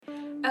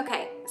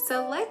Okay,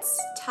 so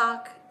let's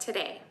talk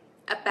today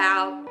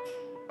about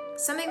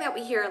something that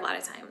we hear a lot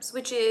of times,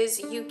 which is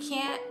you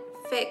can't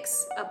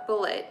fix a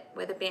bullet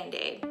with a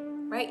Band-Aid,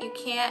 right? You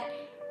can't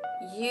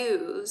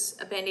use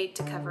a Band-Aid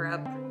to cover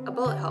up a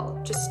bullet hole.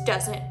 It just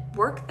doesn't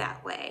work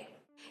that way.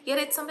 Yet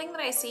it's something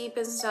that I see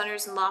business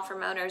owners and law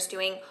firm owners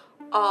doing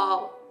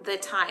all the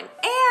time.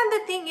 And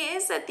the thing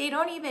is that they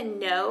don't even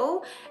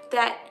know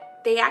that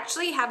they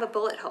actually have a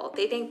bullet hole.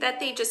 They think that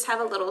they just have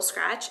a little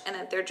scratch and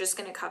that they're just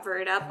gonna cover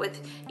it up with,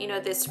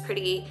 this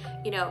pretty,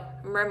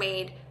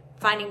 mermaid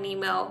Finding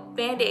Nemo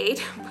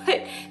Band-Aid,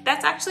 but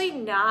that's actually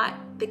not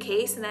the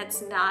case, and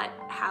that's not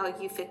how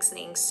you fix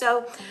things.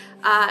 So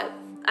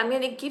I'm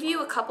gonna give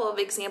you a couple of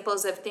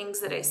examples of things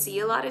that I see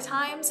a lot of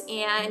times,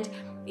 and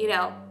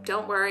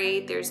don't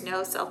worry, there's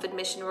no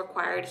self-admission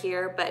required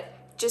here, but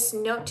just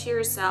note to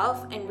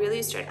yourself and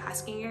really start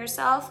asking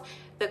yourself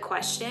the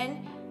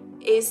question,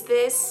 is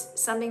this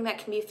something that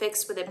can be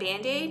fixed with a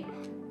Band-Aid,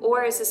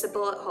 or is this a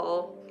bullet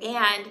hole?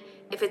 And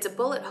if it's a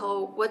bullet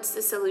hole, what's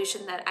the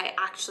solution that I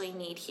actually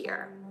need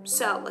here?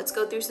 So let's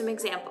go through some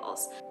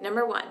examples.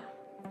 Number one,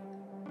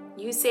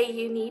 you say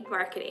you need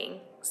marketing,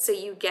 so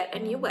you get a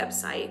new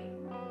website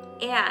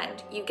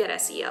and you get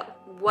SEO.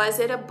 Was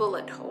it a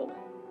bullet hole,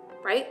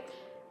 right?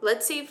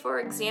 Let's say,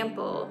 for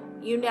example,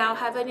 you now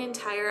have an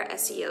entire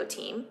SEO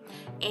team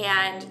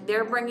and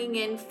they're bringing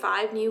in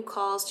 5 new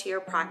calls to your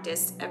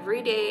practice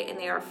every day, and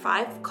there are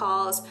 5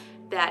 calls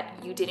that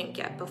you didn't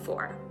get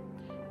before.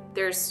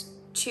 There's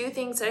 2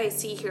 things that I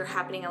see here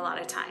happening a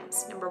lot of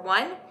times. Number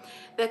one,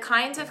 the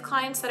kinds of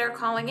clients that are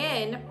calling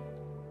in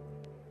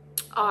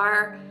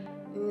are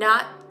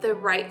not the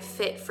right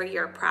fit for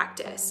your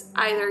practice.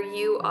 Either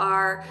you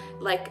are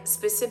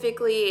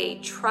specifically a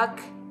truck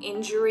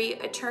injury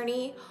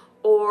attorney,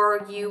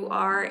 or you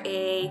are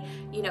a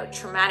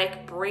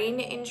traumatic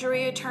brain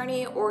injury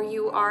attorney, or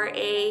you are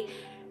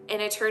an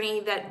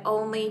attorney that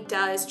only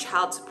does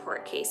child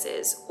support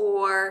cases,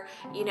 or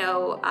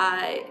no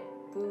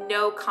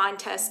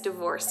contest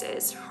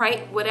divorces,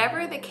 right?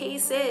 Whatever the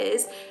case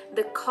is,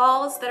 the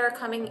calls that are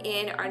coming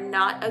in are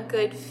not a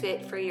good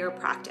fit for your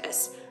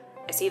practice.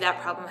 I see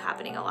that problem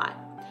happening a lot.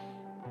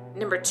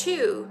 Number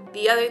 2,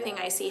 the other thing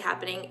I see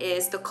happening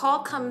is the call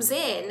comes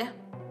in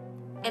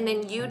and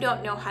then you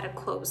don't know how to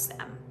close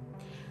them.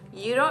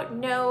 You don't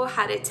know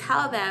how to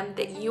tell them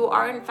that you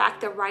are in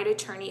fact the right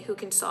attorney who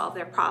can solve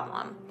their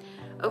problem.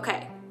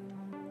 Okay,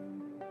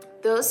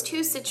 those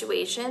 2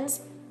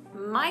 situations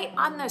might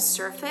on the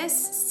surface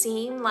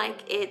seem like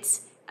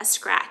it's a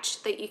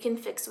scratch that you can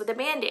fix with a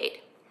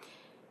Band-Aid.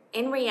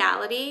 In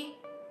reality,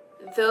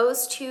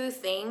 those 2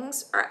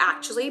 things are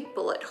actually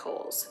bullet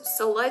holes.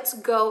 So let's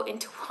go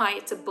into why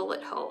it's a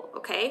bullet hole,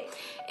 okay?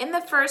 In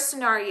the first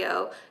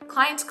scenario,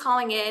 clients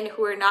calling in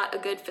who are not a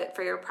good fit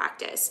for your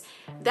practice.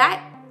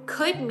 That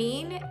could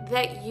mean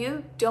that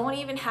you don't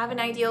even have an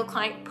ideal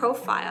client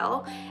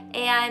profile,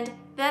 and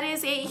that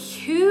is a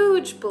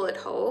huge bullet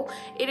hole.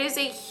 It is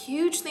a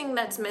huge thing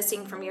that's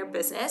missing from your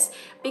business,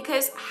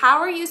 because how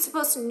are you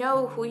supposed to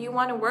know who you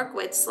want to work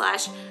with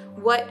 /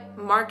 what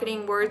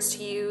marketing words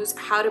to use,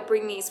 how to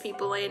bring these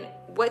people in,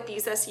 what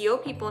these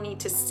SEO people need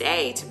to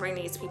say to bring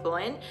these people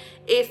in,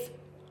 if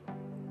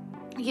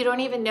you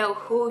don't even know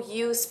who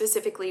you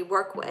specifically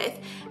work with,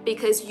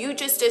 because you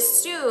just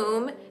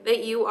assume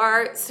that you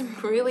are some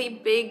really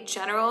big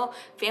general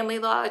family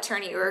law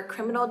attorney or a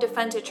criminal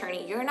defense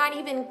attorney. You're not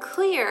even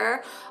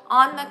clear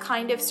on the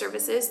kind of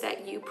services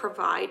that you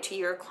provide to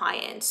your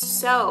clients.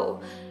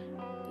 So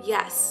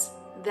yes,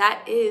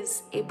 that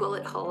is a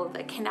bullet hole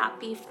that cannot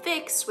be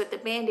fixed with the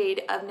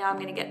Band-Aid of now I'm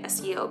going to get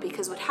SEO,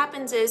 because what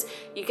happens is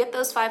you get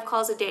those 5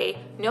 calls a day,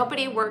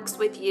 nobody works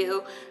with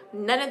you,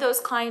 none of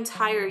those clients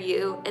hire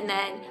you, and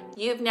then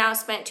you've now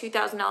spent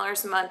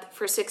 $2,000 a month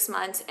for 6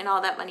 months and all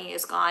that money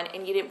is gone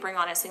and you didn't bring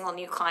on a single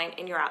new client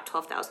and you're out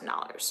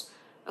 $12,000.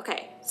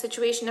 Okay,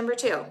 situation number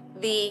 2.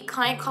 The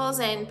client calls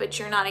in but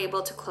you're not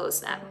able to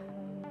close them.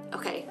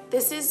 Okay,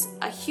 this is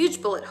a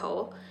huge bullet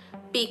hole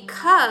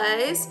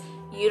because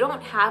you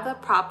don't have a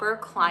proper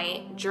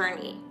client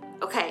journey.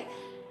 Okay,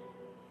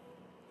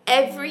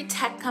 every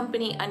tech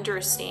company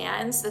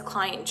understands the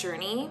client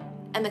journey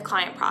and the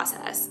client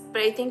process,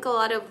 but I think a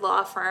lot of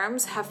law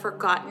firms have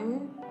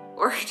forgotten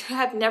or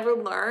have never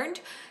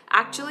learned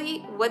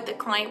actually what the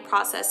client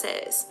process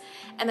is.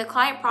 And the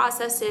client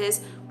process is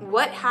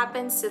what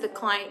happens to the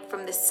client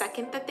from the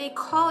second that they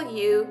call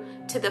you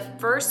to the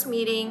first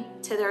meeting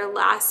to their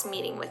last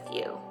meeting with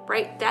you,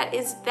 right?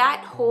 That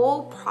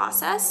whole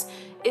process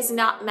is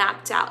not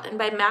mapped out. And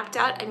by mapped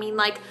out, I mean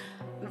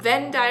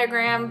Venn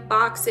diagram,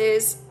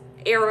 boxes,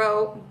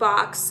 arrow,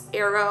 box,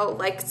 arrow,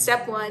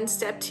 step 1,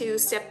 step 2,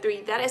 step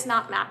 3. That is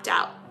not mapped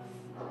out,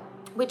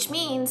 which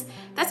means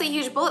that's a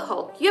huge bullet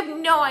hole. You have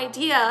no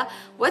idea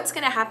what's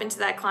going to happen to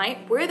that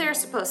client, where they're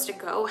supposed to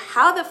go,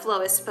 how the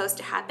flow is supposed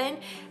to happen,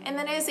 and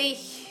that is a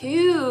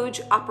huge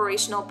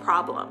operational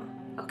problem,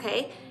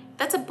 okay?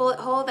 That's a bullet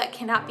hole that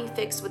cannot be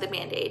fixed with a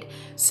Band-Aid.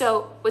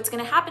 So what's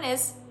going to happen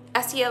is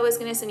SEO is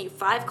going to send you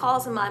 5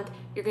 calls a month.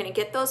 You're going to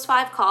get those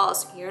 5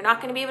 calls. You're not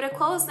going to be able to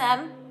close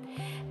them.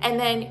 And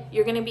then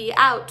you're gonna be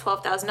out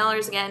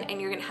 $12,000 again,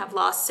 and you're gonna have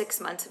lost 6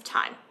 months of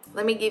time.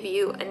 Let me give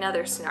you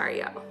another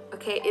scenario,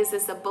 okay? Is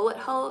this a bullet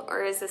hole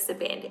or is this a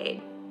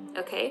Band-Aid?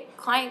 Okay,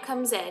 client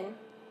comes in,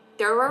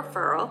 they're a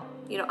referral,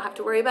 you don't have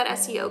to worry about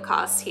SEO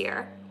costs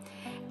here,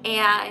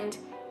 and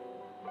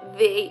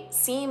they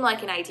seem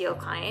like an ideal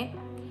client,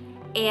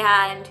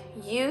 and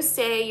you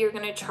say you're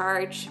gonna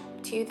charge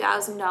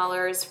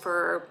 $2,000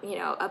 for,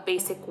 a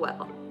basic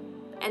will.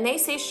 And they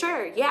say,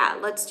 sure, yeah,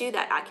 let's do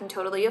that. I can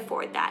totally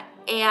afford that.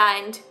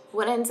 And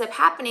what ends up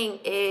happening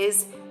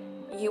is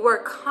you are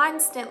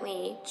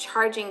constantly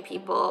charging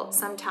people,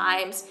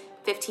 sometimes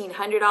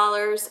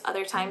 $1,500,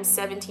 other times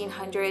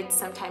 $1,700,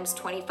 sometimes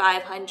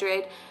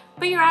 $2,500,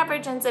 but your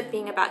average ends up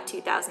being about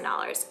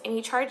 $2,000. And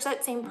you charge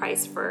that same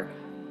price for,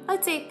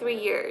 let's say, 3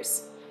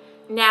 years.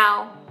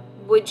 Now,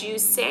 would you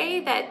say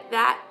that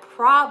that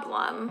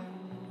problem,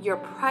 your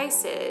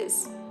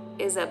prices,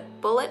 is a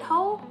bullet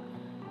hole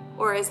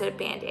or is it a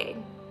Band-Aid?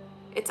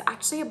 It's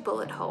actually a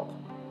bullet hole.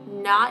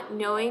 Not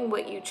knowing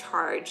what you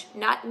charge,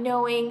 not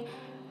knowing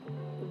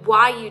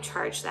why you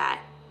charge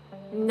that,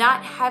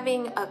 not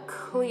having a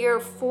clear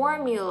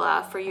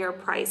formula for your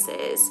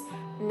prices,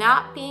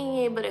 not being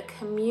able to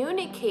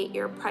communicate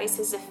your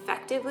prices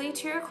effectively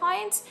to your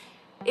clients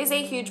is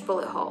a huge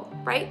bullet hole,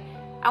 right?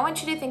 I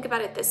want you to think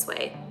about it this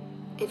way.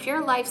 If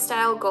your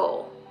lifestyle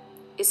goal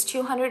is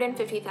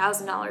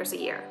 $250,000 a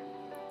year,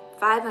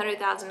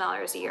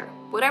 $500,000 a year,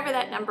 whatever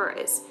that number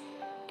is,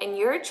 and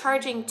you're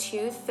charging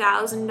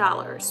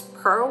 $2,000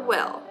 per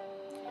will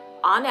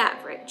on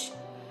average,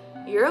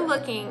 you're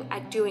looking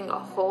at doing a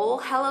whole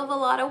hell of a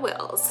lot of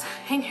wills,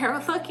 and you're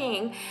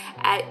looking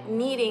at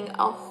needing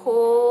a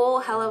whole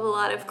hell of a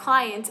lot of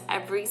clients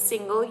every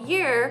single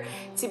year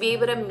to be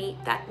able to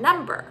meet that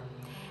number.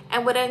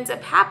 And what ends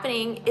up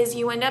happening is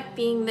you end up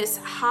being this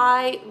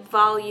high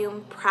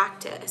volume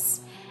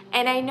practice.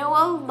 And I know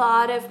a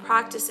lot of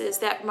practices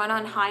that run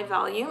on high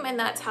volume, and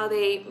that's how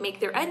they make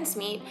their ends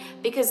meet,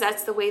 because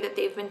that's the way that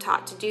they've been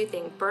taught to do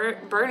things.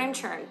 Burn and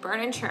churn,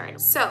 burn and churn.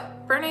 So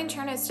burn and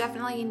churn is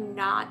definitely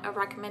not a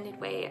recommended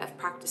way of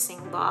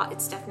practicing law.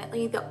 It's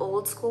definitely the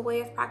old school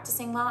way of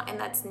practicing law, and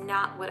that's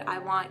not what I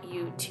want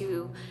you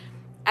to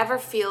ever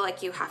feel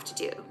like you have to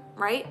do,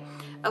 right?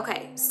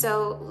 Okay,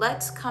 so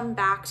let's come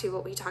back to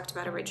what we talked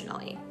about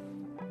originally.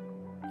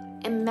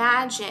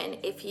 Imagine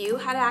if you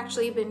had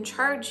actually been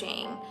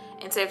charging,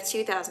 instead of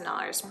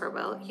 $2,000 per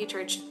will, you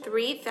charged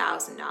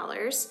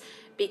 $3,000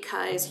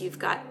 because you've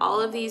got all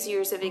of these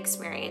years of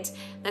experience.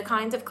 The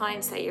kinds of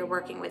clients that you're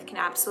working with can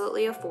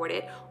absolutely afford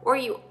it. Or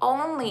you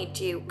only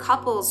do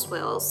couples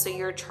wills, so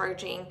you're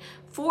charging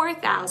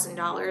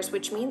 $4,000,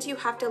 which means you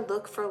have to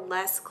look for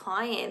less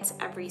clients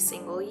every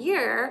single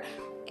year.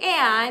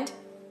 And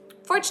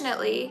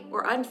fortunately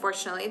or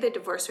unfortunately, the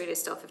divorce rate is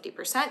still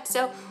 50%.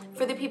 So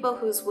for the people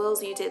whose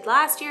wills you did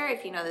last year,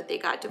 if you know that they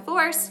got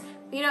divorced,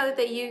 you know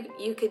that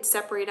you could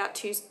separate out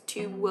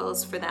two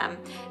wills for them,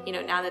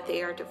 now that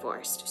they are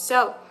divorced.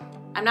 So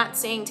I'm not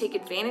saying take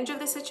advantage of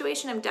the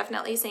situation. I'm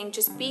definitely saying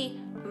just be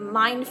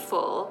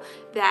mindful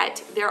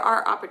that there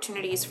are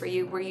opportunities for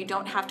you where you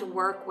don't have to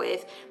work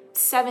with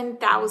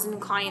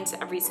 7,000 clients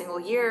every single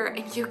year,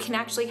 and you can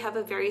actually have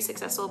a very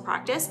successful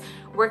practice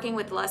working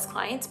with less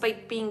clients by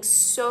being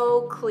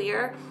so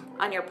clear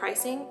on your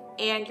pricing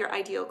and your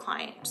ideal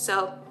client.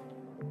 So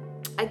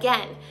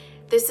again,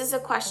 this is a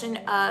question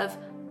of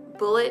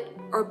bullet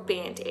or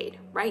Band-Aid,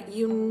 right?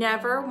 You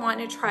never want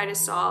to try to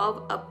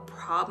solve a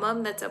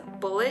problem that's a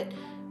bullet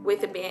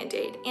with a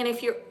Band-Aid. And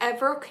if you're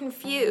ever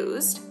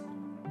confused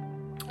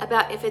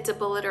about if it's a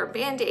bullet or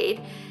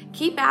Band-Aid,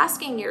 keep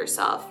asking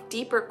yourself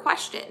deeper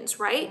questions,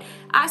 right?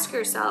 Ask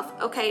yourself,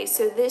 okay,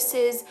 so this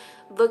is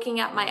looking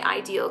at my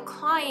ideal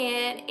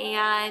client,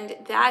 and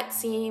that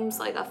seems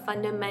like a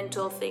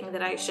fundamental thing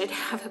that I should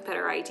have a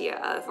better idea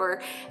of.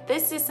 Or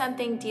this is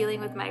something dealing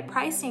with my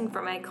pricing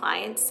for my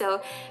clients,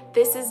 so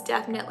this is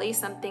definitely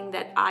something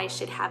that I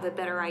should have a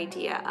better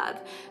idea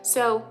of.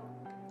 So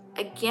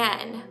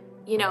again,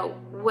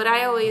 what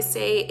I always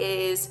say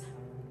is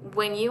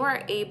when you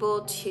are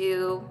able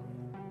to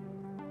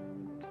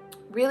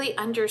really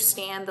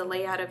understand the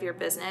layout of your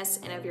business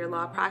and of your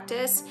law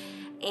practice,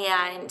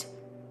 and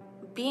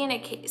be in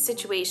a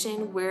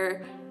situation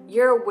where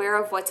you're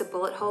aware of what's a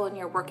bullet hole and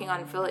you're working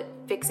on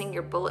fixing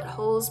your bullet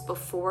holes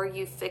before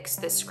you fix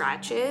the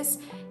scratches,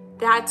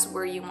 that's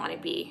where you want to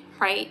be,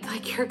 right?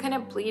 Like, you're going to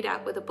bleed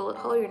out with a bullet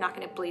hole, you're not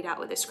going to bleed out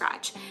with a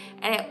scratch.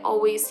 And I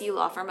always see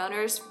law firm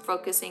owners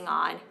focusing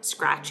on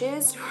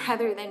scratches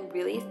rather than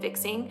really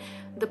fixing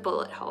the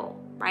bullet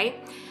hole,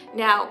 right?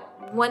 Now,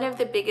 one of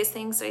the biggest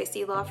things that I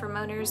see law firm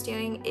owners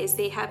doing is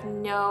they have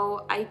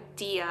no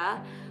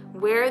idea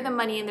where the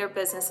money in their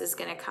business is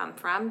going to come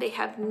from. They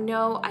have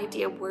no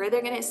idea where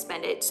they're going to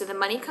spend it. So the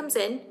money comes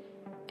in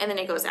and then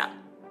it goes out,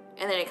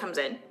 and then it comes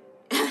in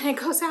and then it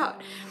goes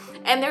out.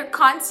 And they're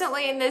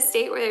constantly in this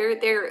state where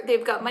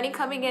they've got money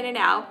coming in and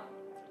out.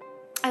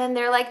 And then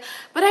they're like,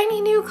 but I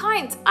need new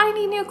clients. I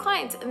need new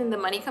clients. And then the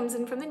money comes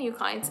in from the new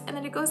clients and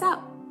then it goes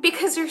out.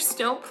 because there's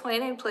no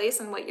plan in place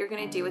on what you're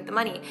going to do with the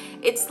money.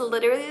 It's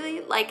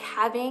literally like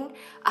having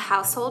a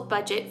household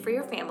budget for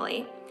your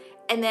family,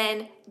 and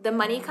then the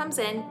money comes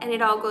in and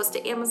it all goes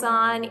to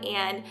Amazon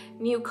and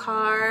new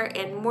car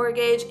and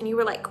mortgage, and you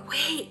were like,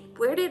 wait,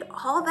 where did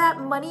all that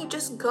money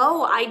just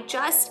go? I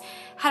just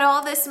had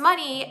all this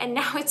money and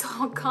now it's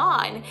all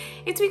gone.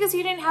 It's because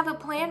you didn't have a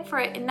plan for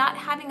it, and not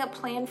having a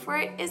plan for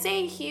it is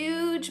a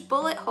huge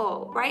bullet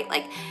hole, right?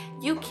 Like,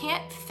 you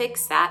can't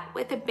fix that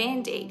with a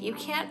Band-Aid. You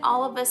can't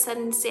all of a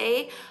sudden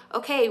say,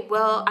 okay,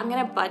 well, I'm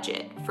gonna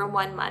budget for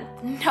 1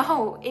 month.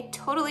 No, it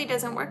totally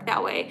doesn't work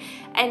that way.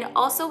 And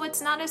also,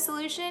 what's not a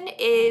solution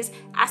is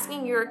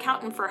asking your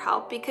accountant for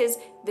help, because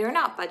they're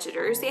not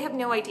budgeters. They have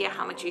no idea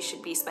how much you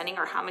should be spending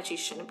or how much you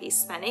shouldn't be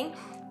spending.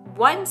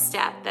 One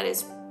step that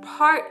is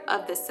part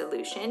of the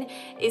solution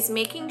is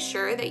making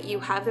sure that you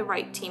have the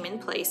right team in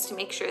place, to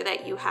make sure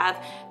that you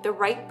have the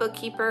right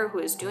bookkeeper who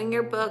is doing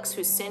your books,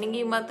 who's sending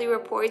you monthly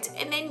reports,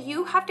 and then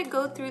you have to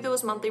go through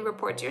those monthly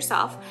reports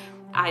yourself,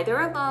 either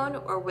alone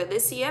or with a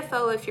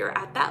CFO if you're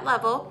at that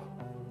level,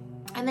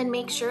 and then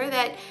make sure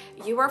that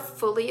you are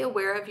fully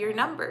aware of your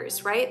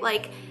numbers, right?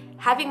 Like,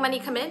 having money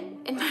come in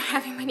and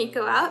having money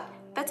go out,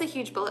 that's a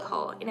huge bullet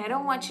hole. And I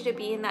don't want you to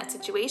be in that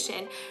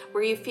situation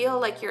where you feel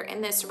like you're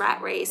in this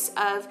rat race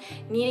of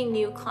needing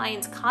new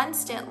clients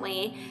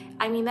constantly.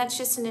 I mean, that's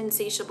just an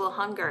insatiable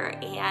hunger,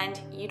 and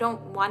you don't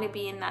want to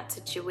be in that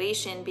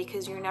situation,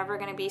 because you're never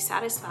going to be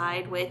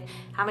satisfied with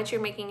how much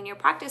you're making in your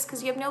practice,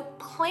 because you have no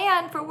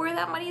plan for where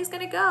that money is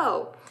going to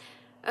go.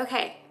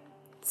 Okay,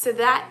 so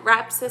that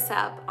wraps us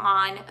up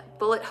on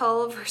bullet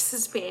hole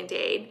versus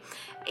Band-Aid.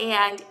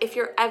 And if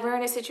you're ever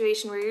in a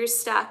situation where you're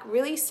stuck,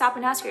 really stop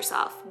and ask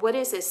yourself, what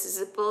is this?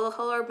 Is it a bullet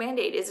hole or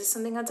Band-Aid? Is this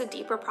something that's a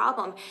deeper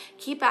problem?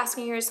 Keep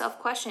asking yourself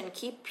questions.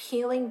 Keep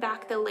peeling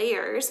back the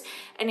layers.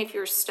 And if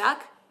you're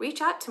stuck,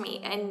 reach out to me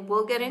and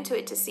we'll get into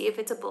it to see if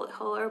it's a bullet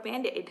hole or a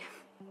Band-Aid.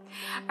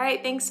 All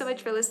right, thanks so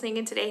much for listening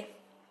in today.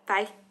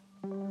 Bye.